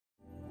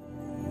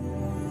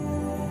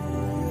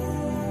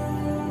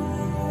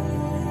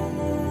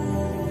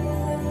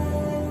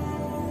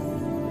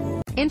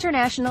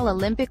International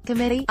Olympic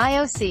Committee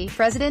 (IOC)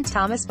 President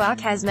Thomas Bach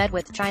has met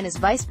with China's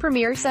Vice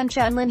Premier Sun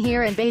Chunlan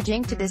here in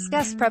Beijing to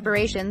discuss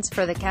preparations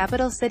for the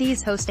capital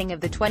city's hosting of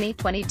the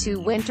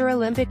 2022 Winter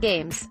Olympic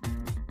Games.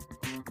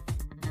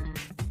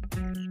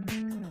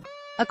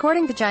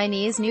 According to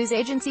Chinese news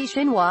agency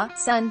Xinhua,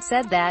 Sun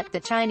said that the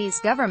Chinese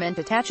government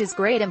attaches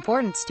great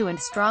importance to and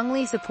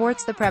strongly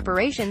supports the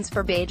preparations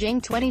for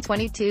Beijing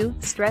 2022,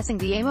 stressing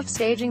the aim of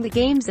staging the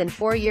Games in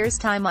 4 years'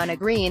 time on a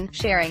green,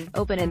 sharing,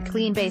 open and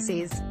clean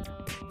basis.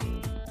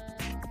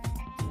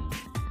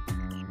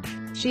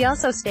 She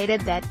also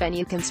stated that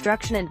venue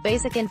construction and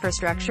basic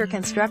infrastructure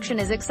construction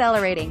is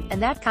accelerating,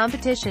 and that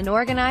competition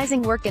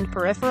organizing work and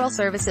peripheral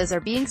services are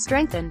being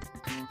strengthened.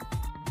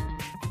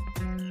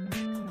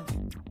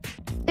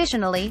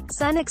 Additionally,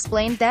 Sun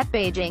explained that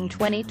Beijing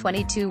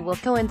 2022 will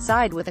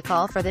coincide with a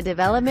call for the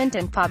development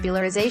and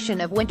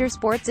popularization of winter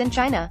sports in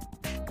China.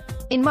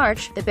 In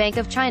March, the Bank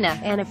of China,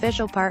 an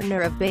official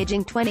partner of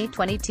Beijing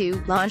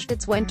 2022, launched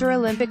its Winter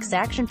Olympics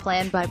action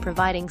plan by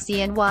providing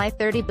CNY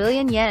 30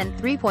 billion yen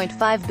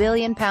 (£3.5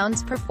 billion)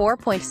 per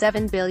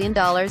 $4.7 billion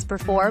per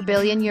 €4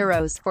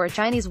 billion for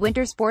Chinese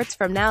winter sports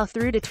from now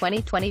through to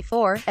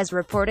 2024, as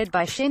reported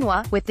by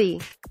Xinhua, with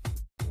the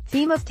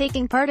theme of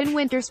taking part in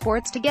winter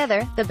sports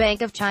together. The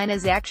Bank of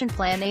China's action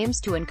plan aims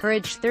to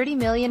encourage 30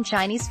 million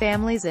Chinese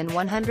families and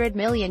 100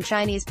 million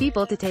Chinese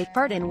people to take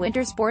part in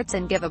winter sports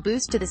and give a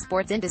boost to the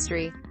sports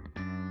industry.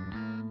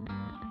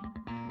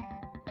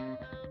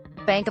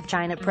 Bank of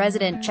China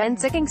President Chen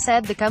Ziking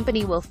said the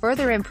company will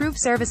further improve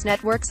service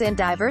networks and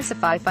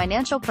diversify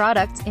financial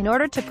products, in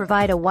order to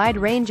provide a wide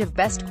range of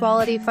best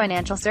quality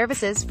financial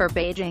services for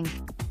Beijing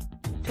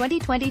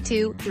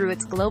 2022, through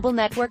its global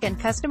network and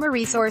customer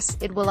resource.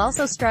 It will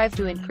also strive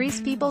to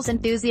increase people's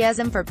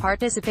enthusiasm for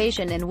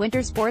participation in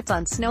winter sports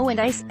on snow and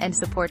ice, and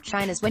support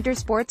China's winter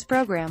sports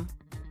program.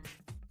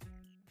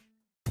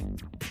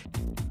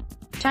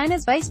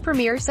 China's Vice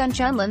Premier Sun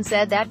Chunlan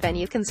said that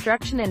venue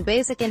construction and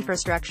basic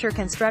infrastructure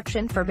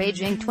construction for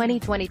Beijing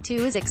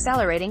 2022 is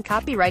accelerating.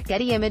 Copyright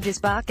Getty Images.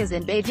 Bach is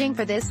in Beijing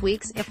for this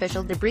week's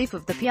official debrief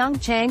of the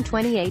Pyeongchang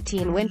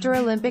 2018 Winter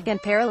Olympic and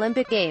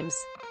Paralympic Games.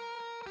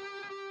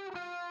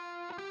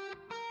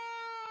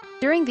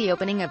 During the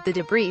opening of the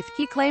debrief,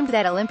 he claimed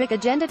that Olympic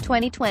Agenda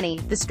 2020,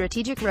 the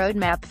strategic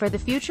roadmap for the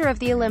future of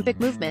the Olympic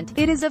movement,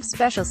 it is of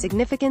special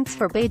significance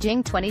for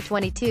Beijing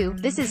 2022.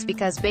 This is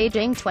because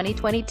Beijing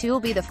 2022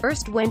 will be the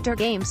first Winter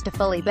Games to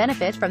fully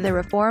benefit from the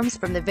reforms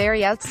from the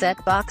very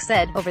outset, Bach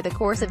said. Over the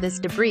course of this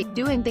debrief,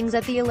 doing things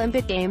at the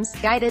Olympic Games,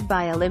 guided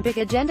by Olympic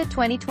Agenda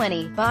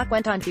 2020, Bach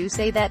went on to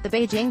say that the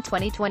Beijing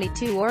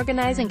 2022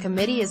 Organizing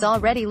Committee is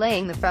already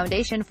laying the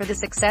foundation for the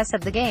success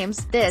of the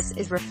Games. This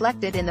is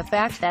reflected in the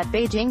fact that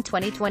Beijing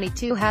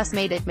 2022 has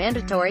made it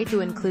mandatory to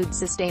include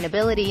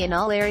sustainability in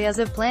all areas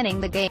of planning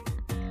the Games.